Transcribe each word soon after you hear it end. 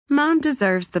Mom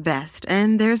deserves the best,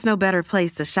 and there's no better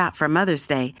place to shop for Mother's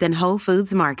Day than Whole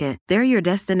Foods Market. They're your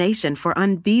destination for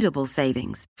unbeatable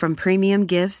savings, from premium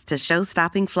gifts to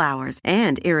show-stopping flowers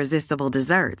and irresistible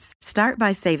desserts. Start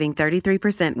by saving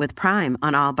 33% with Prime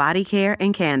on all body care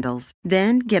and candles.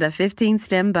 Then get a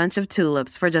 15-stem bunch of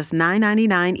tulips for just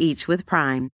 $9.99 each with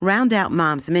Prime. Round out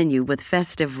Mom's menu with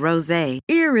festive rosé,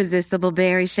 irresistible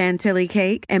berry chantilly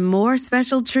cake, and more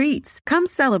special treats. Come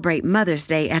celebrate Mother's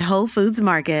Day at Whole Foods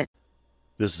Market.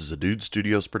 This is a Dude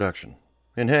Studios production.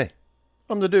 And hey,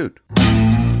 I'm the dude.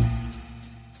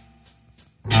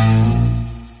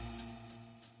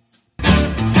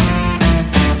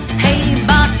 Hey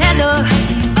bartender,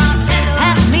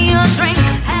 pass me a drink.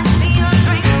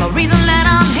 The reason that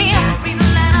I'm here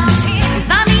is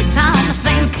I need time to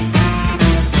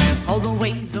think. All the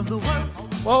ways of the world.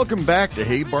 Welcome back to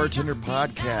Hey Bartender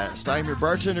Podcast. I'm your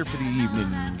bartender for the evening.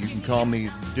 You can call me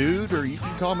Dude or you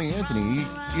can call me Anthony.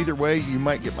 Either way, you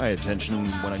might get my attention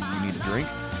when you need a drink.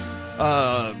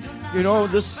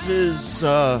 This is,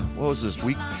 what was this,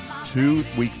 week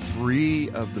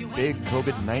 3 of the big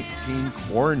COVID-19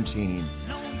 quarantine.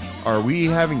 Are we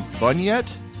having fun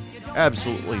yet?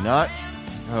 Absolutely not.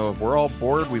 We're all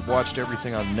bored. We've watched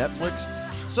everything on Netflix.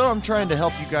 So I'm trying to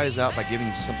help you guys out by giving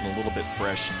you something a little bit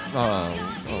fresh.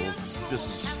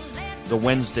 This is the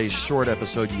Wednesday short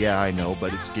episode. Yeah, I know,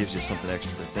 but it gives you something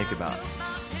extra to think about.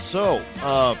 So,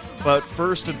 but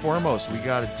first and foremost, we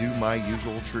got to do my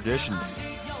usual tradition.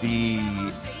 The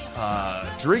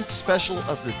drink special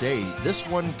of the day. This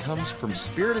one comes from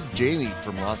Spirited Jamie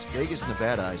from Las Vegas,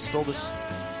 Nevada. I stole this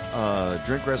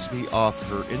drink recipe off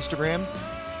her Instagram.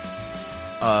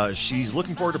 She's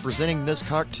looking forward to presenting this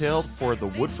cocktail for the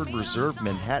Woodford Reserve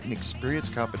Manhattan Experience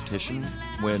competition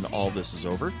when all this is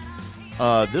over.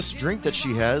 This drink that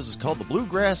she has is called the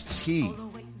Bluegrass Tea.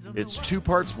 It's 2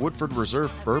 parts Woodford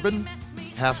Reserve bourbon,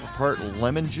 half a part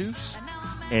lemon juice,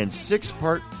 and 6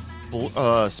 part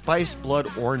spiced blood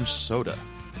orange soda.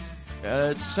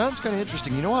 It sounds kind of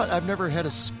interesting. You know what? I've never had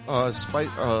a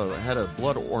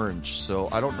blood orange, so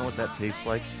I don't know what that tastes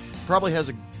like. Probably has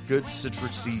a good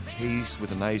citrusy taste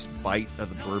with a nice bite of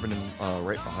the bourbon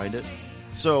right behind it.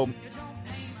 So,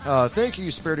 thank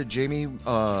you, Spirited Jamie,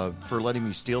 for letting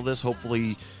me steal this.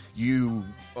 Hopefully, you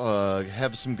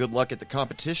have some good luck at the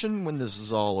competition when this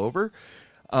is all over.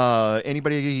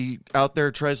 Anybody out there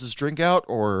tries this drink out,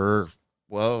 or,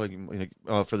 well,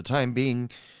 for the time being,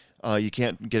 you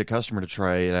can't get a customer to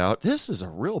try it out. This is a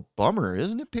real bummer,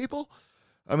 isn't it, people?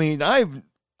 I mean, I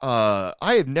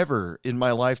have never in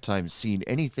my lifetime seen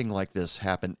anything like this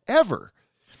happen ever.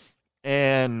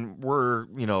 And we're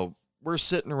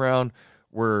sitting around,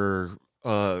 we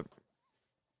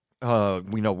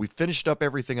finished up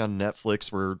everything on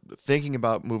Netflix. We're thinking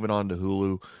about moving on to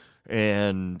Hulu,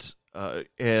 and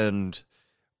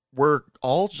we're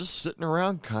all just sitting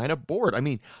around kind of bored. I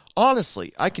mean,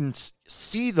 honestly, I can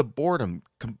see the boredom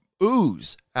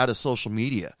ooze out of social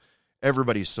media.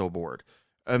 Everybody's so bored.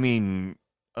 I mean,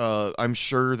 I'm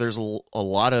sure there's a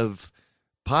lot of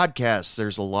podcasts.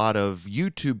 There's a lot of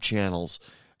YouTube channels.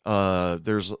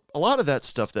 There's a lot of that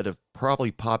stuff that have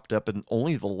probably popped up in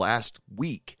only the last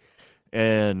week.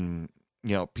 And,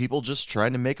 people just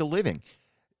trying to make a living.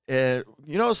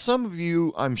 Some of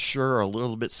you, I'm sure, are a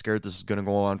little bit scared this is going to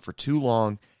go on for too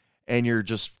long. And you're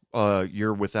just,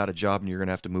 you're without a job and you're going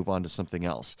to have to move on to something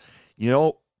else.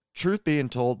 Truth being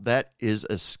told, that is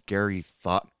a scary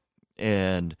thought.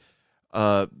 And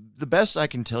the best I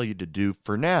can tell you to do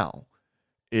for now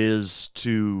is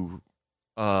to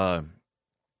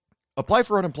apply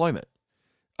for unemployment.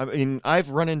 I mean, I've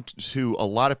run into a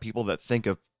lot of people that think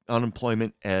of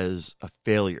unemployment as a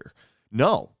failure.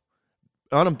 No,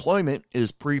 unemployment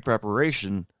is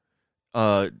pre-preparation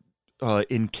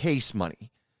in case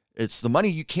money. It's the money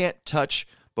you can't touch,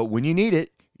 but when you need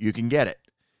it, you can get it.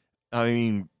 I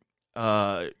mean,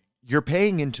 you're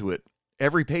paying into it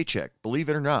every paycheck, believe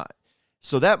it or not.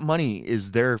 So that money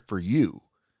is there for you.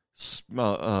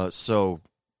 So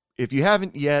if you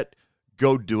haven't yet,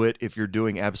 go do it if you're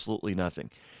doing absolutely nothing.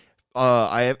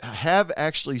 I have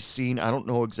actually seen, I don't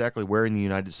know exactly where in the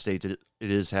United States it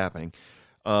is happening.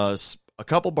 A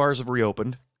couple bars have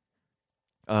reopened.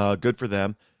 Good for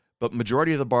them. But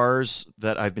majority of the bars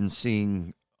that I've been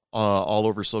seeing all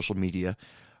over social media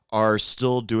are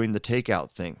still doing the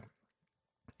takeout thing.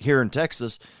 Here in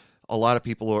Texas, a lot of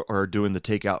people are doing the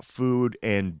takeout food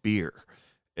and beer.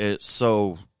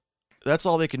 So that's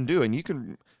all they can do. And you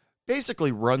can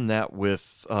basically run that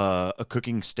with a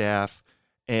cooking staff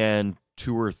and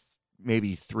 2 or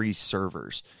maybe 3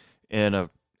 servers and a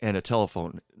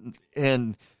telephone.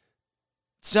 And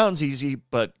it sounds easy,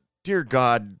 but dear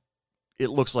God, it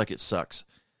looks like it sucks.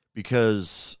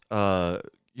 because, all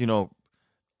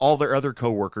their other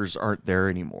coworkers aren't there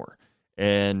anymore.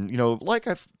 And, like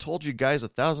I've told you guys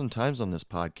 1,000 times on this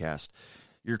podcast,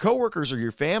 your coworkers are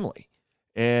your family,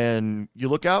 and you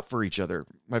look out for each other.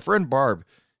 My friend Barb,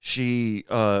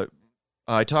 I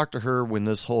talked to her when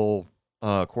this whole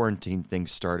quarantine thing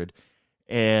started,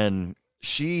 and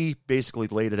she basically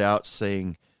laid it out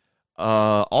saying,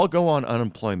 I'll go on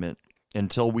unemployment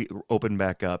until we open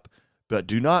back up, but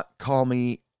do not call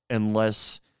me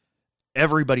unless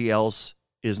everybody else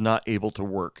is not able to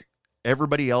work.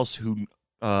 Everybody else who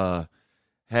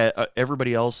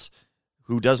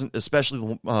doesn't,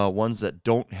 especially the ones that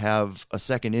don't have a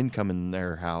second income in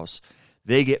their house,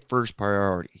 they get first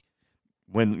priority.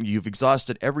 When you've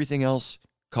exhausted everything else,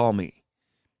 call me.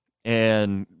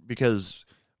 And because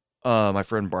my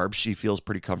friend Barb, she feels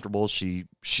pretty comfortable. She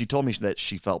told me that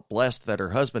she felt blessed that her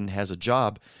husband has a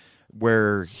job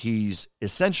where he's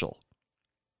essential.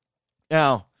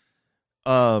 Now,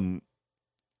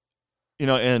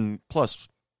 and plus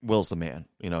Will's the man,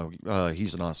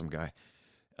 he's an awesome guy.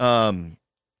 But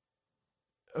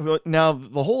now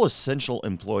the whole essential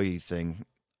employee thing,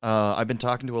 I've been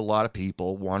talking to a lot of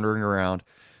people, wandering around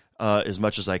as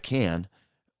much as I can,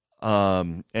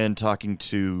 and talking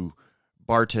to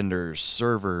bartenders,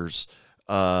 servers,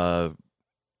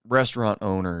 restaurant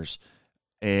owners,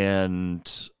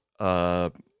 and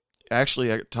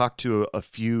actually I talked to a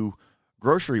few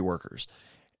grocery workers.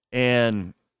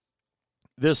 And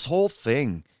this whole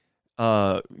thing,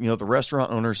 the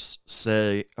restaurant owners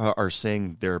are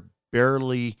saying they're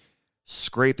barely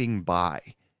scraping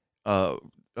by.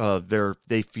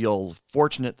 They feel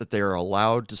fortunate that they are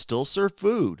allowed to still serve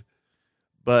food,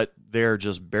 but they're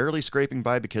just barely scraping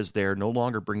by because they're no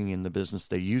longer bringing in the business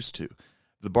they used to.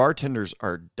 The bartenders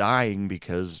are dying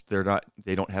because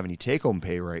they don't have any take-home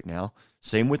pay right now.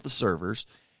 Same with the servers.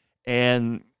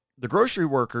 And the grocery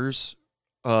workers,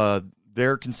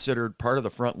 they're considered part of the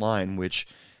front line, which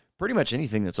pretty much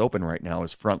anything that's open right now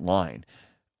is front line.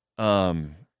 The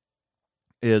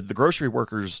grocery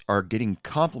workers are getting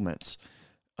compliments,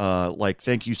 like,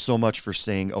 thank you so much for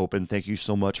staying open. Thank you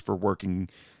so much for working.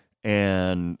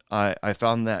 And I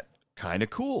found that kind of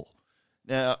cool.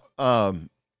 Now,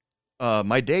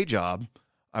 my day job,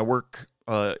 I work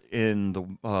in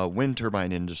the wind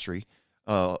turbine industry,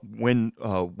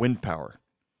 wind power.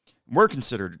 We're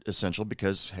considered essential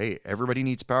because, hey, everybody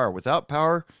needs power. Without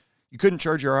power, you couldn't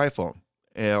charge your iPhone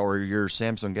or your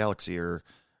Samsung Galaxy, or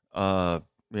I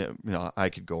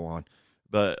could go on.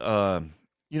 But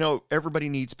everybody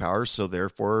needs power, so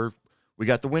therefore we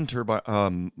got the wind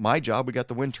turbine. My job, we got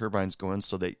the wind turbines going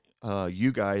so that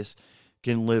you guys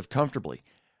can live comfortably.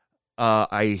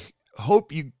 I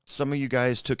hope some of you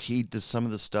guys took heed to some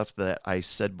of the stuff that I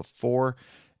said before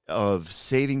of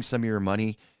saving some of your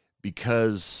money,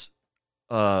 because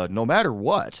no matter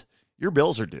what, your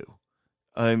bills are due.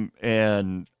 But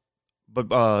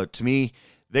to me,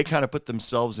 they kind of put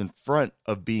themselves in front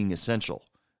of being essential.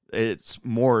 It's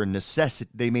more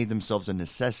necessity. They made themselves a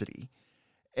necessity.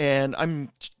 And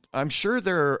I'm sure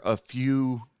there are a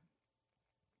few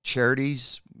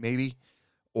charities, maybe,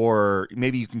 or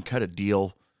maybe you can cut a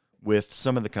deal with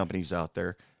some of the companies out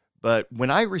there. But when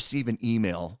I receive an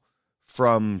email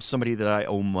from somebody that I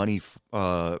owe money,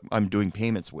 I'm doing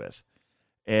payments with,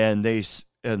 and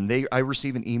I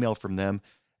receive an email from them,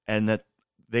 and that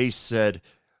they said,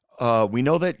 we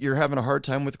know that you're having a hard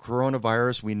time with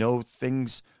coronavirus. We know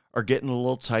things are getting a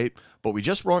little tight, but we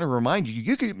just want to remind you,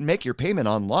 you can make your payment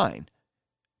online.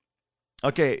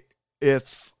 Okay,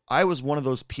 if I was one of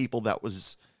those people that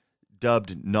was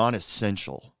dubbed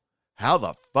non-essential, how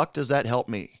the fuck does that help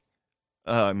me?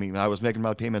 I was making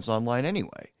my payments online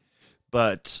anyway.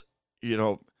 But,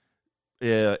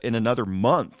 in another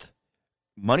month,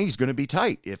 money's going to be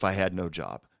tight if I had no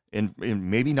job. And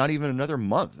maybe not even another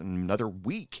month, another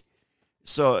week.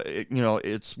 So, it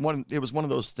was one of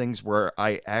those things where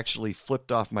I actually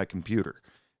flipped off my computer.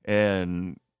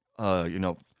 And, I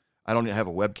don't have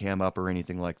a webcam up or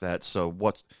anything like that. So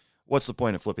what's the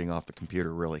point of flipping off the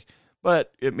computer, really?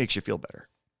 But it makes you feel better.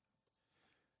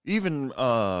 Even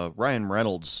Ryan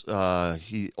Reynolds,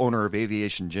 owner of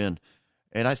Aviation Gin,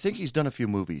 and I think he's done a few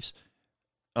movies.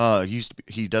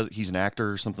 He's an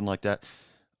actor or something like that.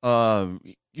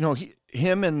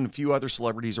 Him and a few other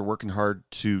celebrities are working hard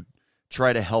to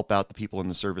try to help out the people in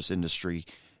the service industry,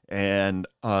 and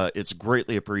it's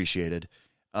greatly appreciated.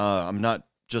 I'm not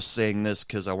just saying this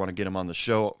because I want to get him on the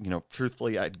show.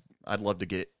 Truthfully, I'd love to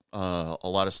get a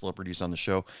lot of celebrities on the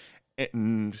show.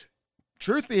 And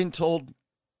truth being told,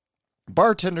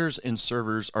 bartenders and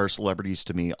servers are celebrities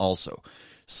to me also.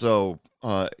 So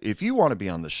if you want to be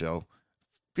on the show,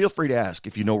 feel free to ask.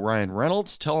 If you know Ryan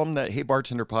Reynolds, tell him that Hey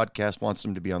Bartender Podcast wants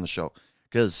him to be on the show,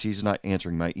 because he's not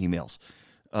answering my emails.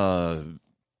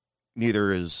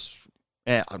 Neither is,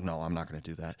 no, I'm not going to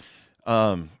do that.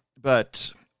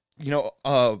 But,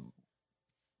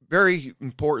 very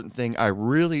important thing. I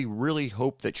really, really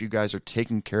hope that you guys are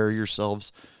taking care of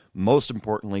yourselves. Most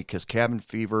importantly, because cabin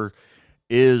fever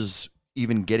is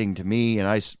even getting to me.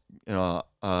 And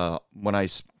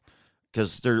once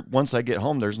I get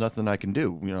home, there's nothing I can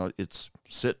do. It's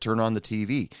sit, turn on the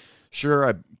TV. Sure,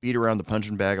 I beat around the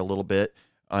punching bag a little bit.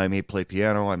 I may play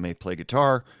piano, I may play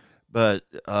guitar, but,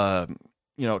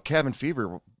 cabin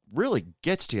fever really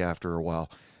gets to you after a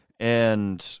while.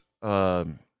 And,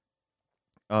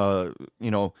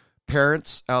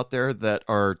 parents out there that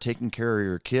are taking care of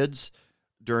your kids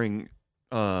during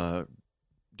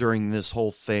this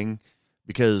whole thing,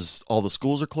 because all the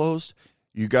schools are closed,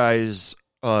 you guys,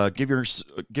 give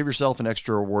yourself an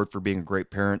extra reward for being a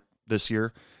great parent this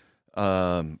year.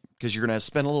 Because you're going to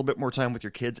spend a little bit more time with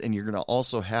your kids, and you're going to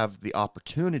also have the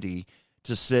opportunity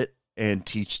to sit and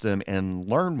teach them and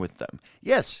learn with them.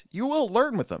 Yes, you will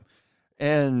learn with them.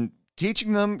 And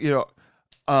teaching them,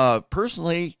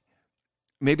 personally,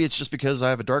 maybe it's just because I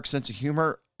have a dark sense of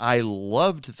humor. I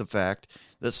loved the fact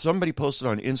that somebody posted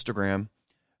on Instagram,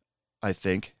 I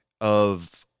think,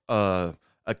 of a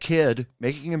kid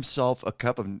making himself a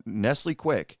cup of Nestle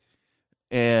Quick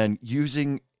and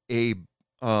using a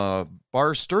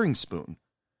bar stirring spoon.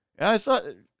 And I thought,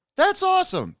 that's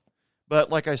awesome. But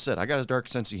like I said, I got a dark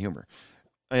sense of humor.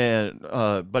 And,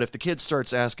 but if the kid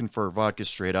starts asking for vodka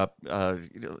straight up,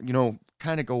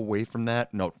 kind of go away from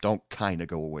that. No, don't kind of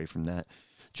go away from that.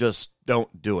 Just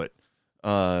don't do it.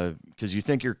 Because you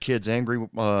think your kid's angry,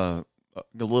 a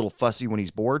little fussy when he's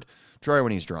bored. Try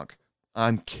when he's drunk.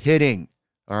 I'm kidding.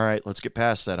 All right, let's get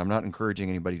past that. I'm not encouraging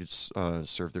anybody to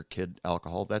serve their kid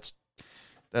alcohol. That's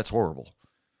horrible.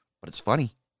 But it's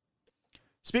funny.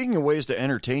 Speaking of ways to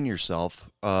entertain yourself,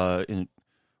 when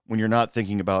you're not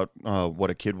thinking about what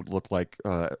a kid would look like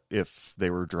if they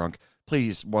were drunk,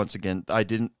 please, once again, I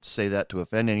didn't say that to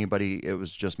offend anybody. It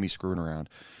was just me screwing around.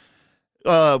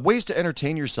 Ways to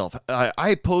entertain yourself.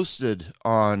 I posted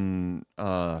on,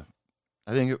 I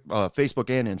think, Facebook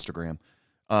and Instagram,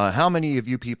 how many of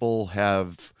you people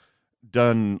have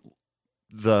done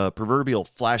the proverbial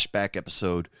flashback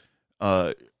episode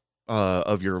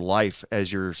of your life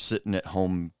as you're sitting at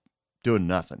home doing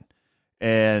nothing.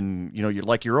 And, you're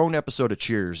like your own episode of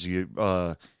Cheers,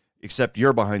 except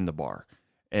you're behind the bar.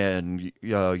 And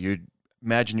you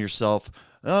imagine yourself,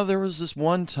 oh, there was this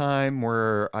one time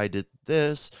where I did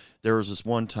this. There was this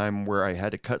one time where I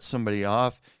had to cut somebody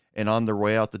off, and on their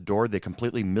way out the door, they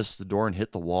completely missed the door and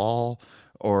hit the wall.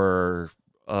 Or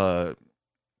that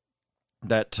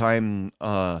time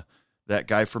that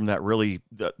guy from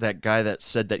that guy that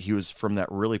said that he was from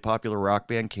that really popular rock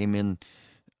band came into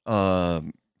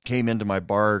my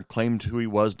bar, claimed who he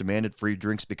was, demanded free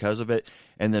drinks because of it,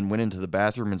 and then went into the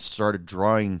bathroom and started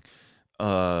drawing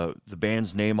the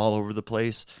band's name all over the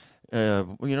place.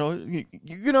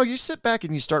 You sit back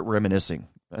and you start reminiscing.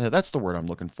 That's the word I'm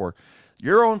looking for.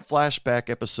 Your own flashback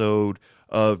episode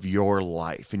of your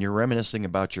life, and you're reminiscing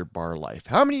about your bar life.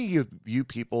 How many of you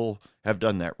people have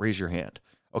done that? Raise your hand.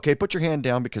 Okay, put your hand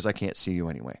down because I can't see you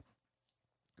anyway.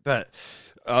 But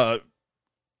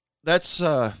that's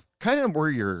kind of where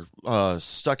you're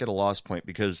stuck at a lost point,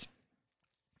 because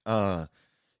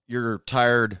you're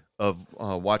tired of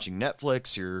watching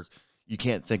Netflix. You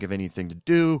can't think of anything to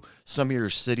do. Some of your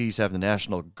cities have the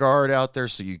National Guard out there,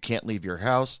 so you can't leave your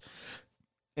house.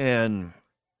 And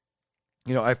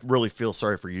I really feel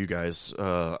sorry for you guys.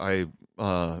 Right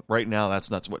now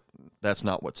that's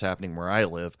not what's happening where I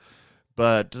live,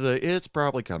 but it's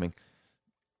probably coming.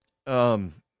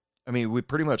 We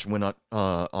pretty much went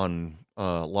on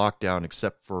lockdown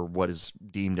except for what is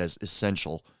deemed as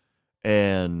essential.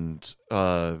 And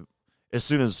as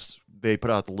soon as they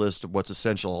put out the list of what's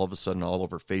essential, all of a sudden all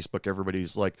over Facebook,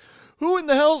 everybody's like, who in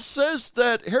the hell says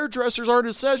that hairdressers aren't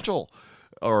essential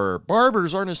or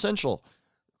barbers aren't essential?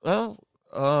 Well,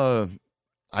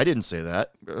 I didn't say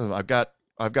that.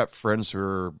 I've got friends who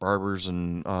are barbers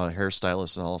and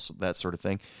hairstylists and all that sort of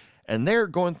thing. And they're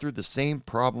going through the same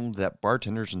problem that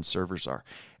bartenders and servers are.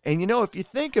 And if you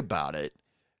think about it,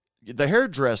 the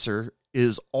hairdresser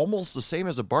is almost the same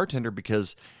as a bartender,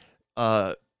 because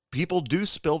people do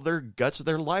spill their guts of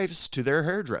their lives to their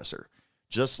hairdresser,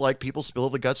 just like people spill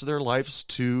the guts of their lives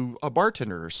to a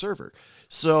bartender or server.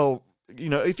 So,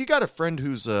 if you got a friend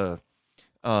who's a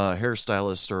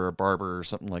hairstylist or a barber or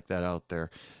something like that out there,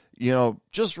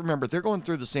 just remember they're going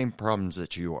through the same problems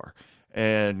that you are.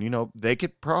 And, they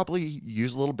could probably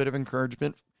use a little bit of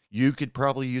encouragement. You could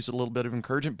probably use a little bit of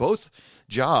encouragement. Both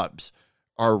jobs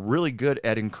are really good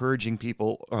at encouraging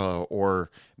people or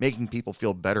making people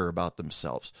feel better about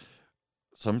themselves.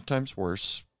 Sometimes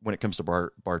worse when it comes to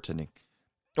bartending.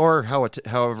 Or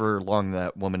however long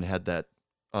that woman had that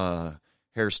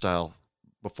hairstyle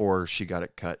before she got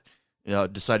it cut.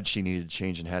 Decided she needed to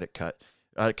change and had it cut.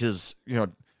 Because,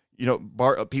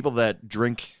 people that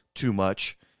drink too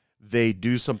much, they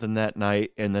do something that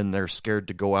night and then they're scared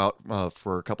to go out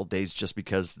for a couple days just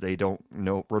because they don't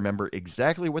remember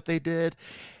exactly what they did.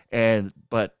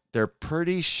 But they're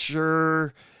pretty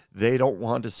sure they don't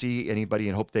want to see anybody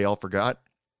and hope they all forgot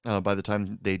by the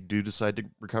time they do decide to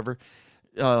recover.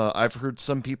 I've heard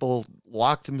some people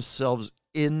lock themselves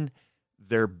in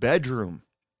their bedroom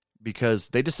because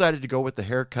they decided to go with the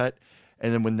haircut.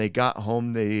 And then when they got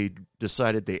home, they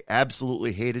decided they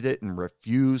absolutely hated it and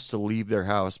refused to leave their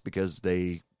house because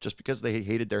they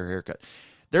hated their haircut.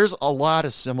 There's a lot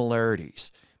of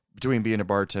similarities between being a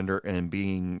bartender and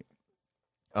being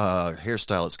a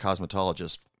hairstylist,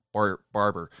 cosmetologist,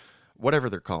 barber, whatever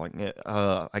they're calling it.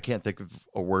 I can't think of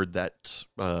a word that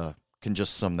can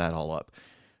just sum that all up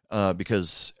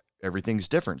because everything's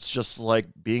different. It's just like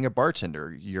being a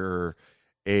bartender. You're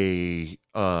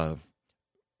I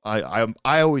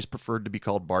always preferred to be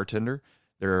called bartender.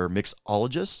 There are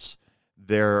mixologists.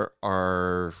 There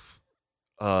are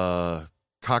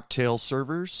cocktail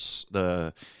servers.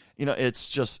 It's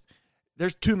just,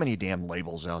 there's too many damn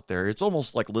labels out there. It's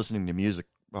almost like listening to music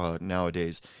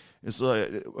nowadays. It's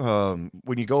like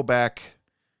when you go back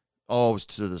to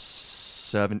the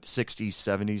 60s,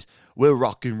 70s, we're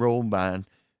rock and roll, man.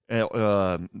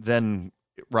 Then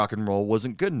rock and roll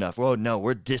wasn't good enough. Well, no,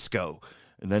 we're disco.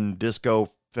 And then disco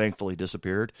thankfully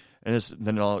disappeared. And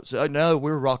now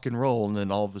we're rock and roll. And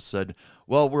then all of a sudden,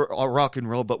 well, we're rock and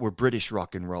roll, but we're British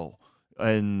rock and roll.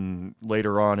 And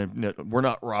later on, we're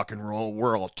not rock and roll,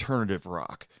 we're alternative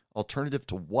rock. Alternative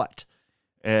to what?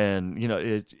 And,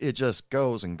 it just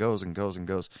goes and goes and goes and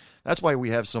goes. That's why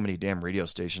we have so many damn radio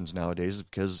stations nowadays,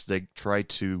 because they try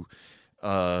to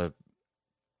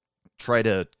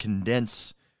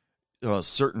condense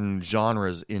certain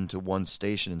genres into one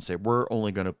station and say, we're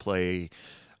only going to play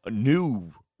a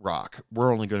new rock.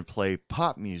 We're only going to play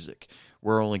pop music.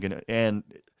 And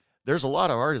there's a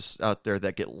lot of artists out there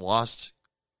that get lost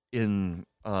in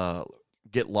the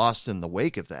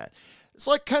wake of that. It's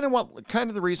like kind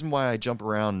of the reason why I jump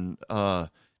around the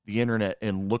internet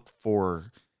and look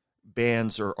for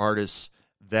bands or artists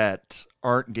that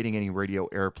aren't getting any radio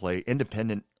airplay,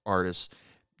 independent artists,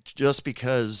 just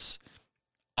because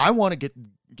I want to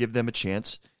give them a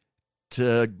chance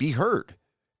to be heard.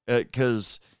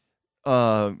 Because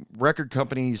record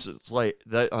companies, it's like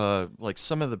that. Like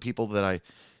some of the people that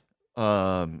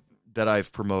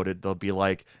I've promoted, they'll be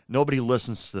like, nobody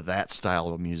listens to that style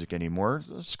of music anymore.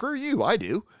 Screw you, I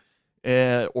do.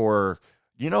 Or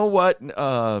you know what?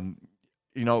 The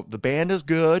band is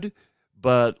good,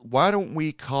 but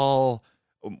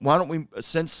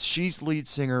since she's lead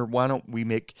singer, why don't we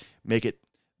make it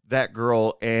that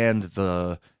girl and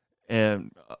the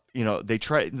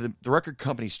record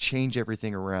companies change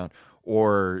everything around,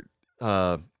 or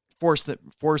force the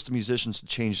musicians to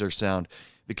change their sound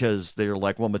because they're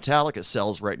like, well, Metallica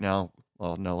sells right now.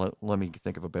 Well, no, let me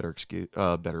think of a better excuse,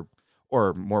 better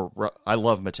or more. I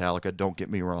love Metallica. Don't get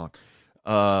me wrong.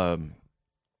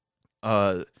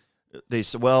 They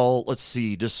said, well, let's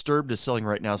see, Disturbed is selling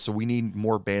right now, so we need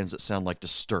more bands that sound like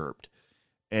Disturbed,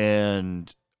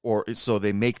 so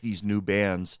they make these new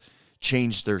bands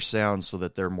change their sound so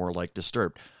that they're more like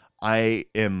Disturbed. I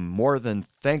am more than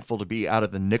thankful to be out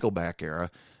of the Nickelback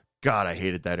era. God, I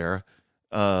hated that era.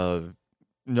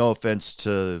 No offense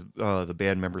to the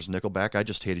band members of Nickelback. I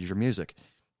just hated your music.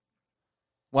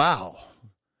 Wow.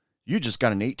 You just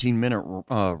got an 18-minute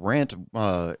rant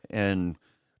and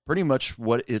pretty much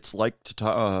what it's like to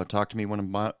talk to me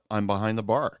when I'm behind the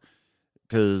bar.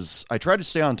 Because I try to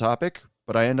stay on topic,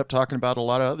 but I end up talking about a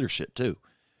lot of other shit too.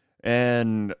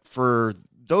 And for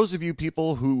those of you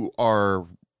people who are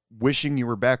wishing you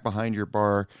were back behind your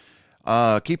bar,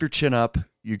 keep your chin up.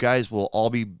 You guys will all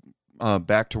be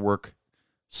back to work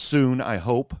soon, I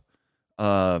hope.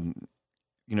 Try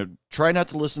not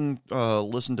to listen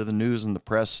to the news and the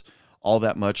press all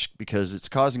that much, because it's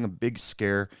causing a big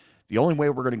scare. The only way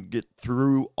we're going to get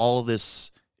through all of this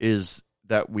is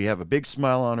that we have a big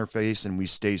smile on our face and we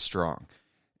stay strong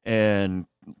and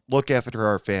look after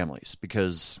our families,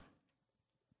 because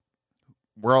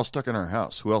we're all stuck in our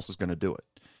house. Who else is going to do it?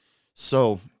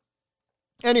 So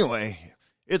anyway,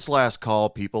 it's last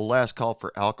call, people. Last call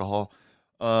for alcohol.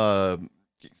 This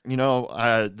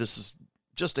is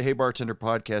just a Hey Bartender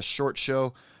podcast short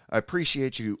show. I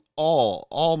appreciate you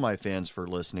all my fans for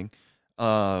listening.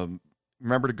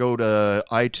 Remember to go to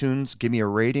iTunes, give me a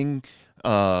rating,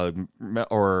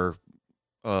 or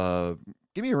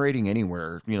give me a rating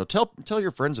anywhere. Tell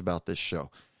your friends about this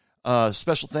show.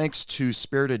 Special thanks to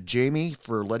Spirited Jamie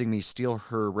for letting me steal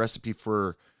her recipe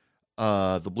for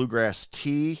the bluegrass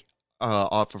tea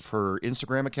off of her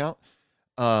Instagram account.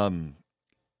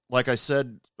 Like I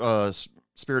said,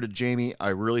 Spirited Jamie, I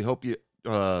really hope you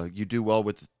do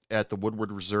well at the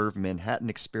Woodward Reserve Manhattan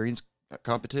Experience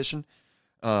competition.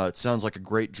 It sounds like a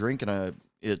great drink, and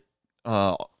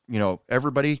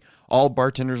everybody, all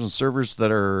bartenders and servers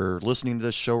that are listening to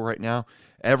this show right now,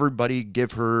 everybody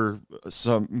give her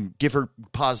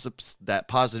that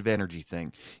positive energy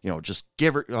thing. Just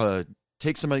give her,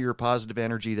 take some of your positive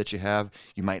energy that you have.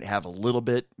 You might have a little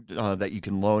bit that you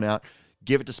can loan out.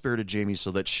 Give it to Spirited Jamie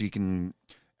so that she can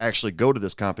actually go to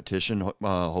this competition,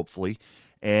 hopefully,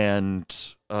 and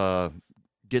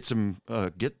get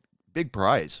big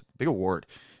prize, big award.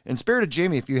 And Spirited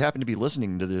Jamie, if you happen to be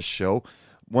listening to this show,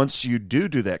 once you do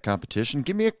that competition,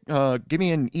 give me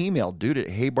an email,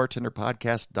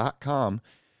 dude@heybartenderpodcast.com,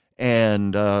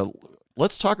 and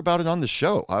let's talk about it on the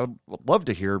show. I would love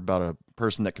to hear about a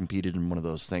person that competed in one of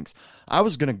those things. I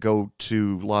was going to go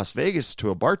to Las Vegas to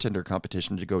a bartender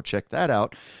competition to go check that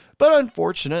out, but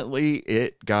unfortunately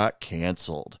it got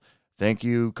canceled. Thank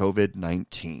you,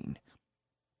 COVID-19.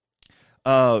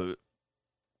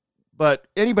 But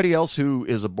anybody else who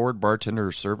is a bored bartender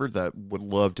or server that would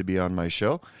love to be on my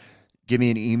show, give me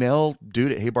an email,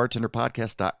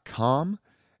 dude@heybartenderpodcast.com.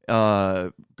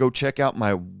 Go check out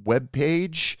my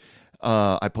webpage.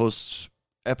 I post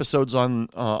episodes on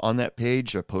that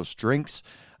page. I post drinks,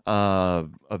 a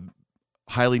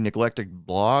highly neglected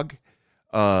blog,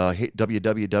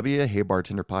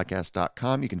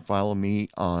 www.heybartenderpodcast.com. You can follow me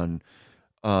on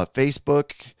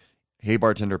Facebook, Hey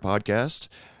Bartender Podcast,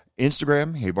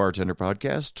 Instagram, Hey Bartender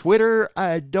Podcast, Twitter.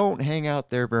 I don't hang out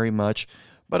there very much,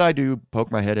 but I do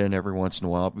poke my head in every once in a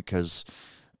while because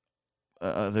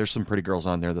there's some pretty girls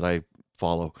on there that I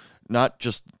follow. Not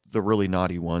just the really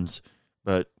naughty ones,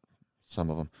 but some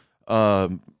of them.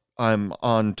 I'm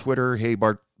on Twitter, Hey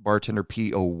Bartender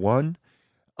P01.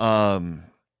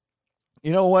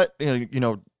 You know what?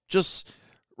 Just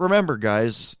remember,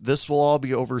 guys, this will all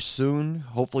be over soon.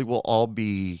 Hopefully we'll all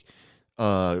be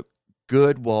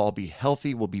good. We'll all be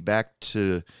healthy. We'll be back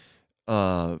to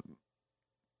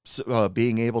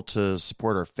being able to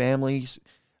support our families,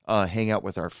 hang out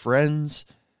with our friends.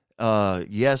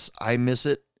 Yes, I miss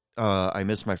it. I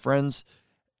miss my friends.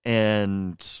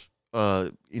 And,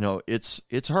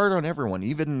 it's hard on everyone,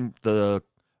 even the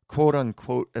quote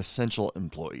unquote essential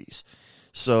employees.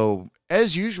 So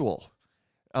as usual,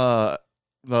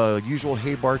 the usual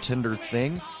Hey Bartender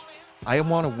thing, I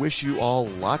want to wish you all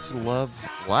lots of love,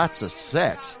 lots of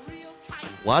sex,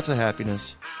 lots of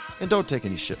happiness, and don't take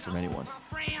any shit from anyone.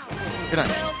 Good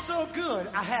night. So good,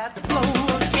 I had to blow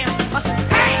again. I said,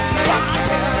 hey,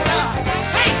 bartender,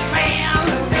 hey, man,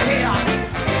 look here.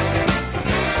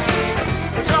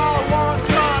 It's all 1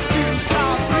 drop, 2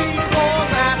 drop, 3, 4,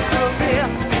 that's a bit.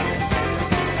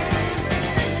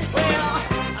 Well,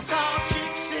 I saw a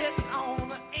chick sitting on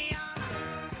the end.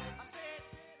 I said,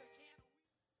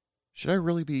 Should I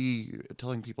really be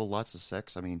telling people lots of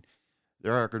sex? I mean, they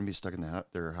are going to be stuck in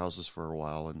their houses for a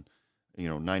while, and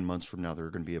 9 months from now, there are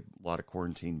going to be a lot of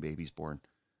quarantine babies born.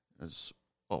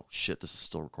 Oh shit, this is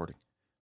still recording.